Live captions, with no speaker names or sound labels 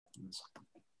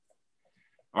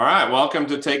All right, welcome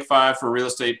to Take 5 for Real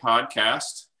Estate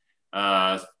Podcast,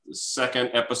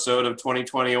 second episode of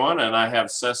 2021, and I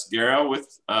have Ses Guerra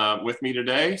with me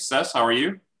today. Ses, how are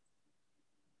you?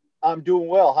 I'm doing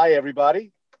well. Hi,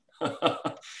 everybody.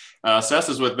 Ses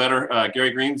is with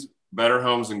Gary Green's Better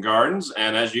Homes and Gardens,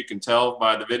 and as you can tell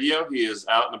by the video, he is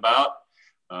out and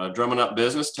about, drumming up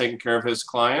business, taking care of his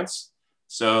clients.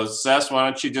 So, Ses, why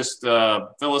don't you just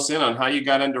fill us in on how you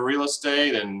got into real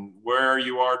estate and where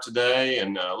you are today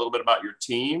and a little bit about your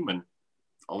team, and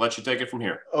I'll let you take it from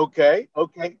here. Okay.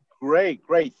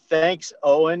 Great. Thanks,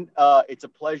 Owen. It's a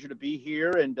pleasure to be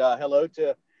here, and hello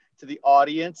to the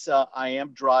audience. I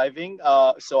am driving,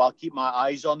 so I'll keep my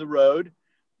eyes on the road,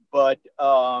 but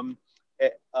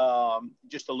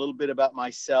just a little bit about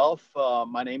myself.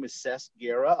 My name is Ses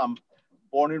Guerra. I'm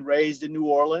born and raised in New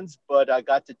Orleans, but I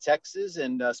got to Texas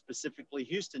and specifically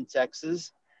Houston,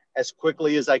 Texas, as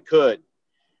quickly as I could.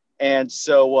 And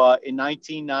so in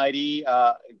 1990,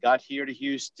 got here to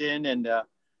Houston and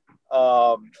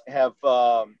have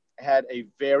had a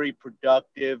very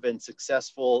productive and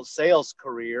successful sales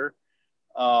career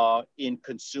in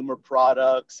consumer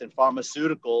products and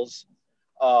pharmaceuticals.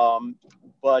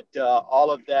 But all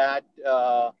of that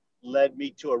led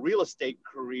me to a real estate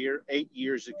career 8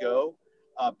 years ago.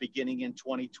 Beginning in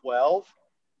 2012.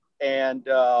 And,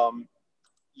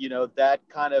 that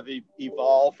kind of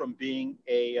evolved from being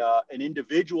an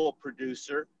individual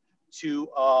producer to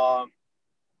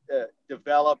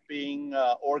developing,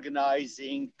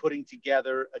 organizing, putting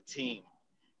together a team.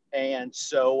 And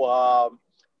so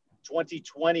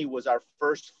 2020 was our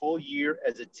first full year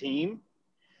as a team.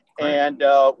 Great. And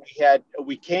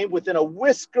we came within a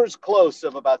whiskers close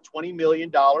of about $20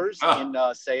 million in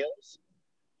sales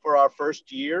for our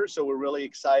first year. So we're really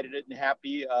excited and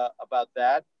happy about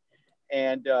that.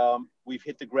 And we've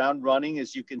hit the ground running.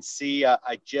 As you can see,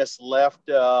 I just left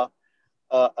a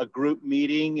group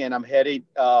meeting and I'm headed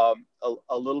a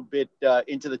little bit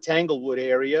into the Tanglewood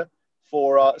area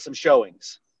for some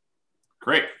showings.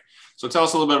 Great. So tell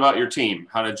us a little bit about your team.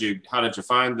 How did you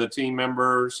find the team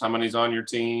members? How many's on your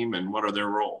team and what are their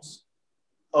roles?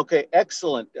 Okay,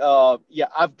 excellent.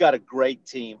 I've got a great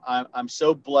team. I'm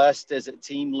so blessed as a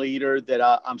team leader that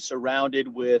I'm surrounded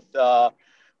with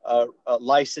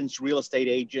licensed real estate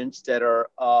agents that are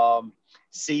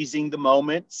seizing the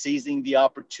moment, seizing the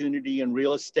opportunity in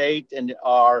real estate, and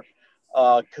are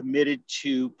committed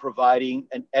to providing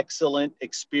an excellent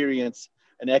experience,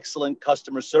 an excellent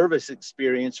customer service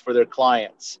experience for their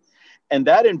clients. And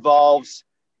that involves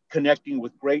connecting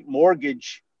with great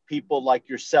mortgage people like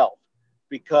yourself.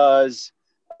 Because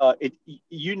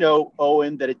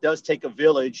Owen, that it does take a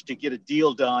village to get a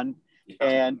deal done.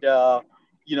 And,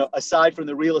 aside from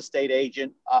the real estate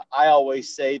agent, I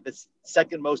always say the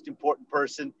second most important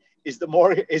person is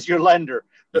your lender,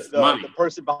 the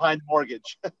person behind the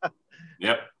mortgage.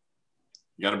 Yep.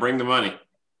 You got to bring the money.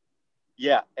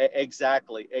 Yeah,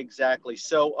 exactly.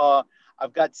 So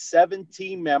I've got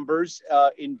 17 members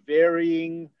in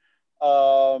varying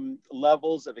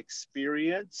levels of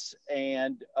experience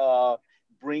and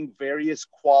bring various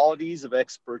qualities of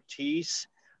expertise,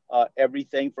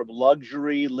 everything from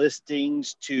luxury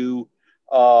listings to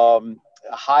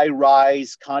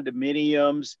high-rise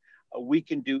condominiums. We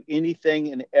can do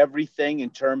anything and everything in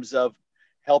terms of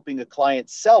helping a client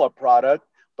sell a product,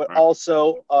 but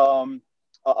also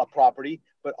a property,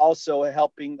 but also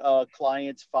helping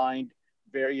clients find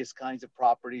various kinds of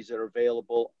properties that are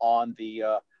available on the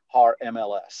HAR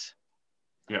MLS.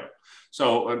 Yeah.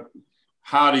 So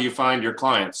how do you find your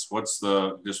clients? What's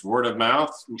just word of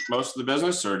mouth, most of the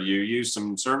business, or do you use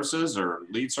some services or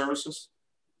lead services?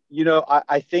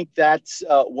 I think that's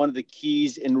one of the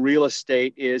keys in real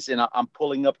estate is, and I'm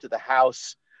pulling up to the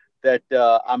house that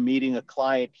I'm meeting a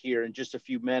client here in just a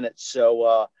few minutes.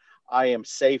 So I am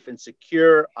safe and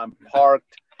secure. I'm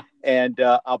parked and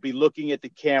I'll be looking at the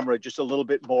camera just a little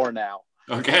bit more now.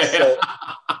 Okay.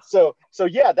 So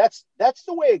yeah, that's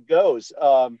the way it goes.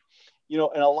 And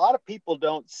a lot of people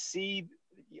don't see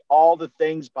all the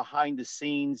things behind the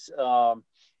scenes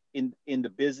in the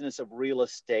business of real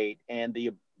estate and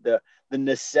the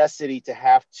necessity to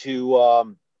have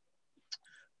to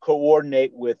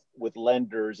coordinate with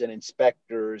lenders and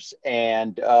inspectors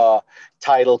and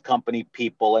title company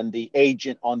people and the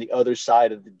agent on the other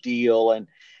side of the deal, and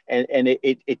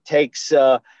it takes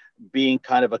being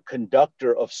kind of a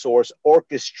conductor of sorts,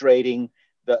 orchestrating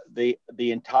the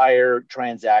entire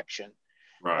transaction.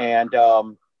 Right. And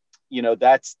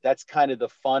that's kind of the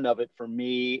fun of it for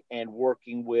me, and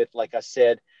working with, like I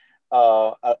said,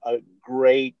 a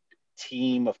great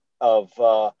team of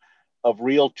of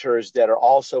realtors that are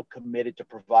also committed to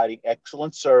providing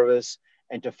excellent service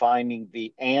and to finding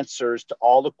the answers to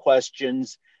all the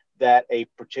questions that a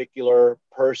particular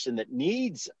person that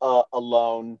needs a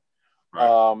loan,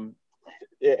 Right.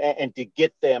 and to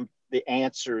get them the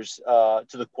answers to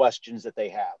the questions that they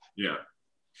have. Yeah.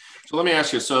 So let me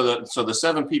ask you, so the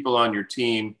 7 people on your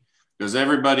team, does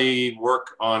everybody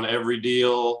work on every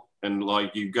deal, and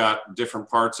like you've got different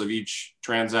parts of each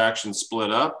transaction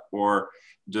split up, or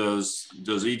does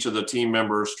each of the team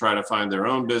members try to find their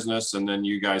own business and then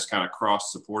you guys kind of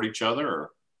cross support each other,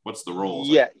 or what's the roles?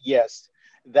 Yeah, yes.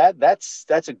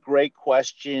 That's a great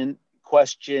question,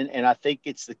 and I think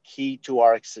it's the key to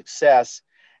our success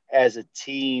as a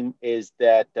team is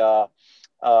that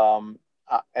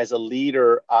as a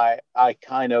leader, I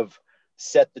kind of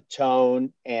set the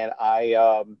tone, and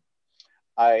I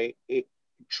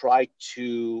try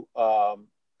to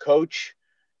coach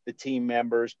the team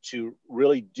members to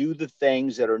really do the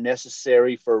things that are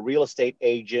necessary for a real estate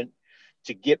agent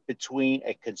to get between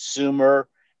a consumer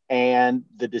and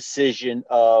the decision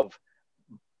of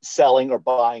selling or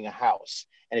buying a house.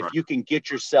 And if Right. you can get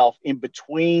yourself in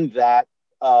between that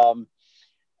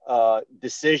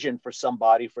decision for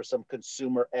somebody, for some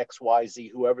consumer XYZ,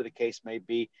 whoever the case may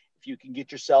be, if you can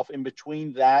get yourself in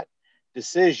between that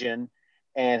decision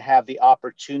and have the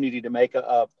opportunity to make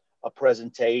a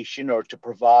presentation or to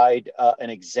provide an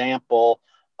example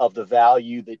of the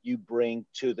value that you bring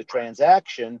to the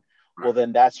transaction, well,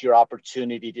 then that's your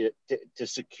opportunity to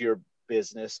secure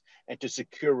business and to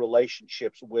secure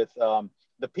relationships with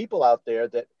the people out there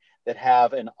that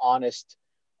have an honest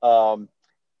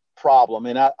problem.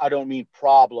 And I don't mean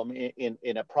problem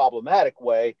in a problematic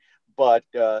way, but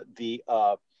the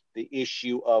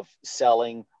issue of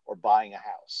selling or buying a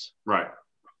house. Right.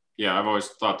 Yeah, I've always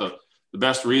thought the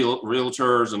best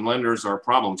realtors and lenders are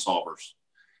problem solvers.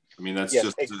 I mean, that's Yes,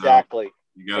 just exactly.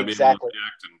 you got to be able to Exactly.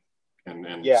 react and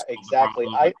Yeah, solve the exactly.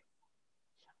 problem.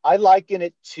 I liken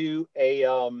it to a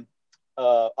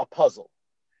puzzle.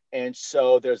 And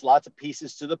so there's lots of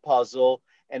pieces to the puzzle.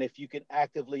 And if you can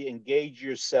actively engage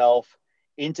yourself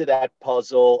into that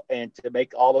puzzle and to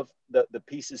make all of the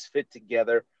pieces fit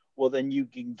together, well, then you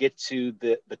can get to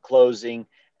the closing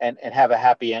and have a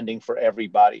happy ending for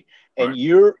everybody. And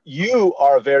Right. you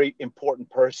are a very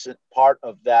important part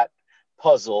of that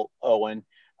puzzle, Owen.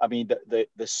 I mean,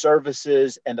 the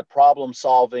services and the problem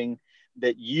solving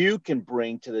that you can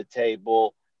bring to the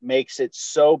table makes it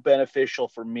so beneficial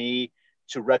for me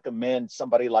to recommend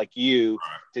somebody like you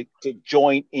to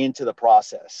join into the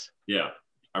process. Yeah,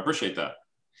 I appreciate that.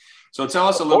 So tell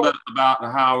us a Of little course. bit about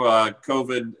how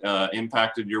COVID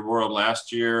impacted your world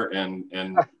last year,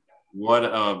 and what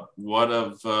what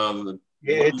do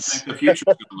you It's think the future is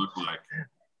going to look like?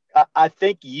 I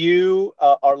think you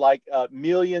are like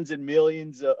millions and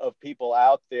millions of people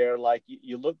out there. Like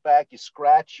you look back, you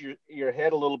scratch your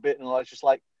head a little bit, and it's just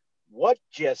like, what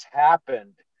just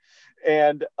happened?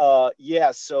 And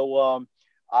yeah, so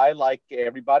I, like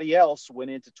everybody else,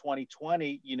 went into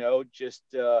 2020, just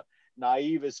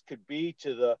naive as could be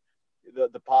to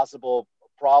the possible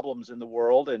problems in the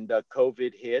world, and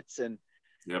COVID hits, and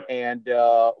Yep.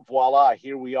 voila,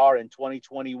 here we are in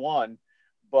 2021.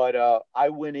 But I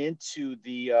went into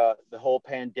the whole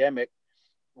pandemic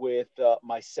with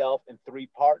myself and 3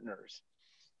 partners.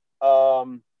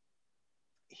 Um,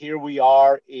 Here we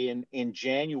are in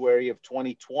January of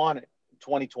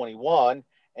 2021,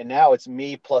 and now it's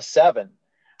me plus 7.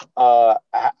 How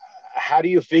do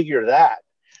you figure that?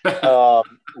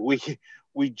 Um, we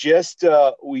we just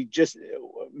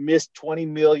missed 20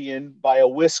 million by a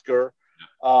whisker,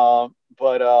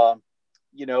 but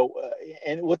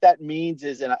and what that means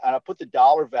is, and I put the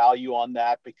dollar value on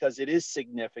that because it is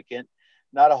significant.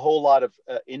 Not a whole lot of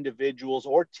individuals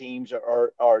or teams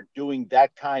are doing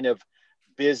that kind of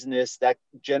business, that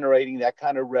generating that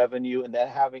kind of revenue, and that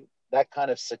having that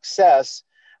kind of success,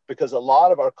 because a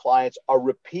lot of our clients are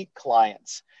repeat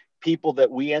clients, people that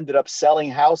we ended up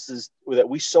selling houses, that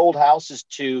we sold houses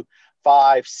to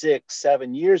 5, 6,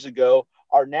 7 years ago,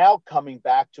 are now coming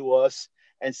back to us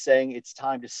and saying it's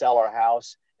time to sell our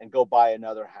house and go buy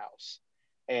another house.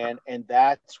 And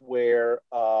that's where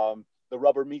the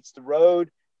rubber meets the road.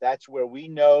 That's where we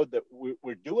know that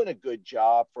we're doing a good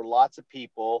job for lots of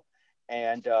people.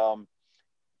 And I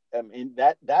mean,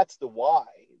 that's the why.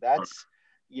 That's,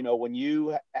 when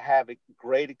you have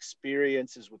great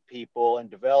experiences with people and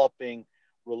developing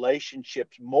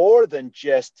relationships more than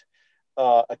just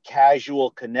a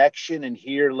casual connection, and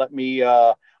here, let me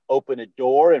open a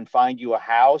door and find you a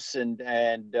house, and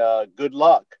good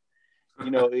luck.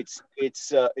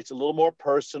 It's a little more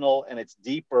personal, and it's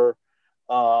deeper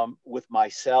with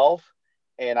myself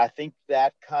And I think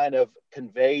that kind of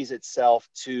conveys itself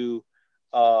to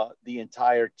the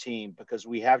entire team, because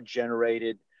we have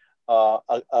generated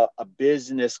a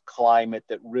business climate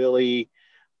that really,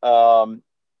 um,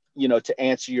 to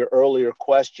answer your earlier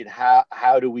question,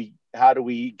 how do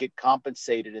we get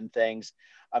compensated in things?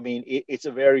 I mean, it's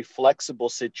a very flexible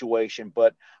situation,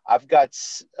 but I've got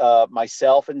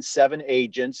myself and 7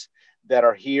 agents that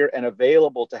are here and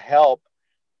available to help,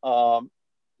 um,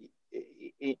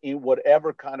 in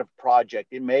whatever kind of project.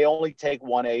 It may only take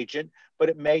 1 agent, but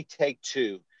it may take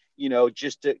 2,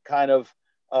 just to kind of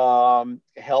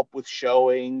help with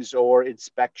showings or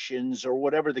inspections or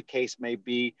whatever the case may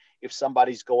be. If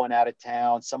somebody's going out of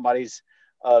town, somebody's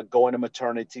going to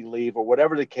maternity leave, or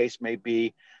whatever the case may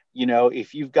be,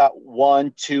 if you've got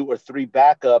 1, 2, or 3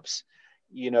 backups,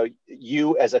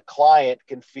 you as a client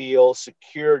can feel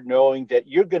secure knowing that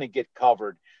you're going to get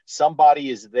covered. Somebody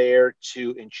is there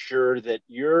to ensure that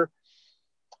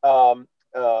um,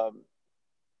 um,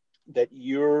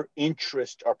 your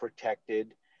interests are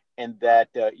protected, and that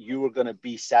you are going to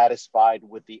be satisfied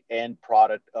with the end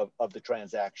product of the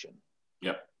transaction.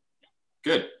 Yep.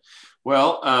 Good.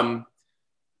 Well,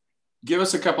 give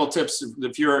us a couple of tips.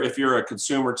 If you're a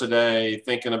consumer today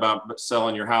thinking about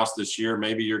selling your house this year,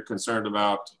 maybe you're concerned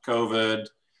about COVID,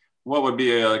 what would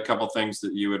be a couple of things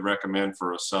that you would recommend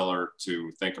for a seller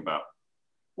to think about?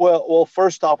 Well,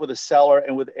 first off, with a seller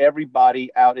and with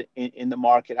everybody out in the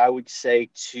market, I would say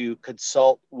to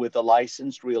consult with a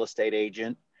licensed real estate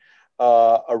agent,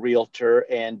 a realtor,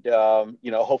 and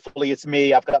hopefully it's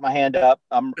me. I've got my hand up.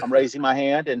 I'm raising my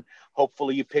hand, and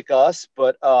hopefully you pick us.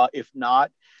 But if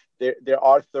not, there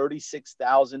are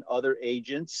 36,000 other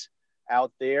agents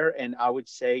out there, and I would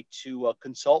say to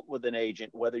consult with an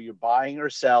agent, whether you're buying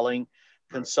or selling.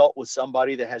 Consult with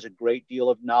somebody that has a great deal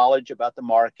of knowledge about the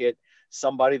market,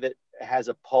 somebody that has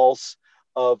a pulse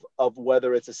of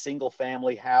whether it's a single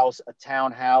family house, a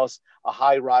townhouse, a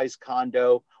high rise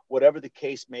condo, whatever the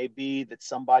case may be, that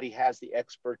somebody has the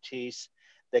expertise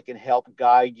that can help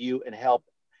guide you and help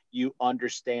you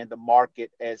understand the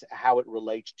market as how it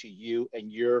relates to you and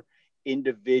your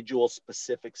individual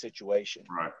specific situation.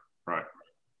 Right.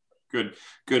 Good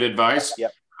advice.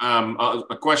 Yep.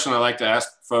 A question I like to ask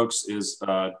folks is,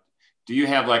 do you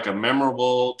have like a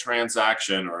memorable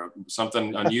transaction or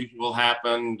something unusual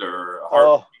happened, or a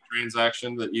heartbreaking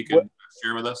transaction that you could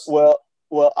share with us? Well,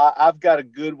 I've got a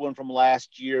good one from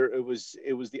last year. It was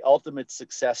the ultimate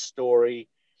success story,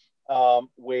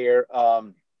 where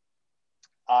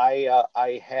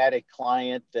I had a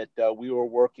client that we were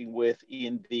working with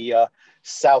in the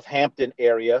Southampton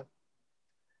area,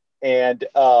 and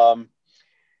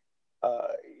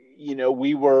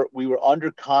we were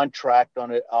under contract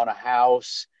on a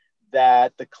house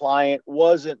that the client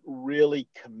wasn't really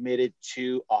committed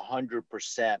to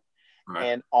 100%. Right.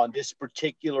 And on this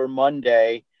particular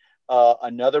Monday,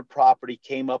 another property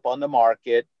came up on the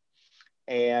market,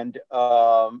 and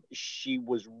she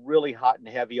was really hot and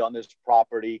heavy on this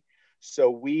property. So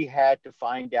we had to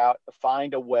find a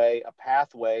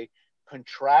pathway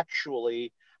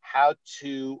contractually, how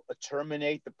to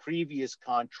terminate the previous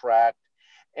contract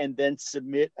and then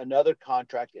submit another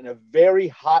contract in a very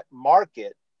hot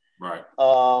market, right,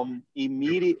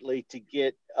 immediately, to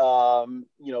get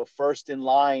first in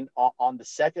line on the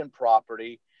second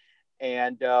property.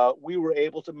 And we were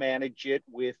able to manage it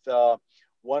with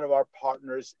one of our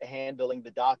partners handling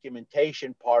the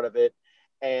documentation part of it,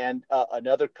 and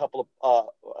another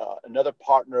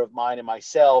partner of mine and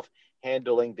myself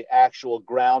handling the actual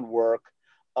groundwork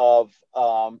of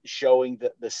showing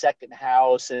the second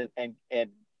house,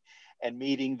 and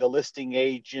meeting the listing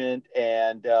agent,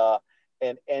 and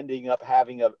ending up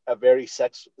having a very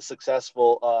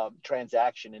successful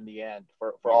transaction in the end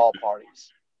for all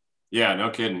parties. Yeah,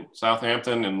 no kidding.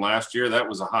 Southampton, and last year that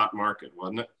was a hot market,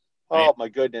 wasn't it? Oh my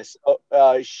goodness.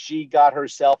 She got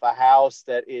herself a house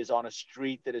that is on a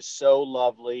street that is so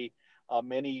lovely.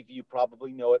 Many of you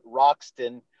probably know it,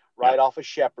 Roxton, right off of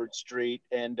Shepherd Street,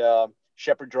 and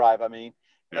Shepherd Drive, I mean.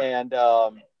 Yeah. And, I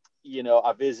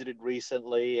visited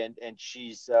recently, and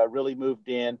she's really moved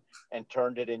in and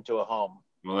turned it into a home.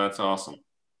 Well, that's awesome.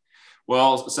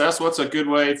 Well, Seth, what's a good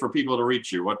way for people to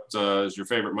reach you? What is your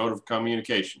favorite mode of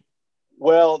communication?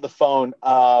 Well, the phone,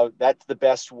 that's the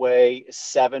best way,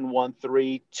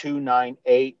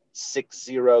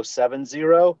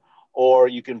 713-298-6070. Or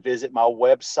you can visit my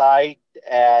website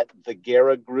at the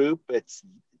Guerra Group. It's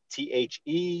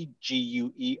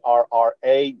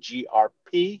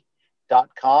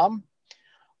TheGuerraGroup.com.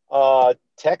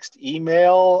 Text,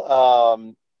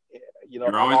 email.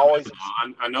 You're always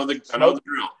I know the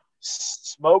drill.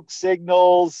 smoke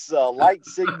signals, light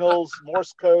signals,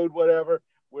 Morse code, whatever.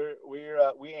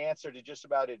 We answer to just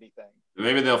about anything.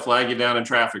 Maybe they'll flag you down in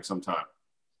traffic sometime.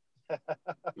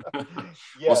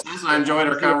 Yes, well, I enjoyed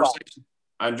our conversation.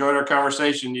 I enjoyed our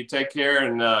conversation. You take care,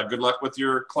 and good luck with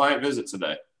your client visit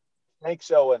today.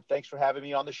 Thanks, Owen. Thanks for having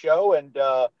me on the show, and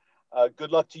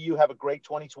good luck to you. Have a great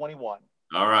 2021.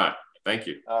 All right. Thank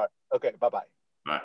you. All right. Okay. Bye-bye.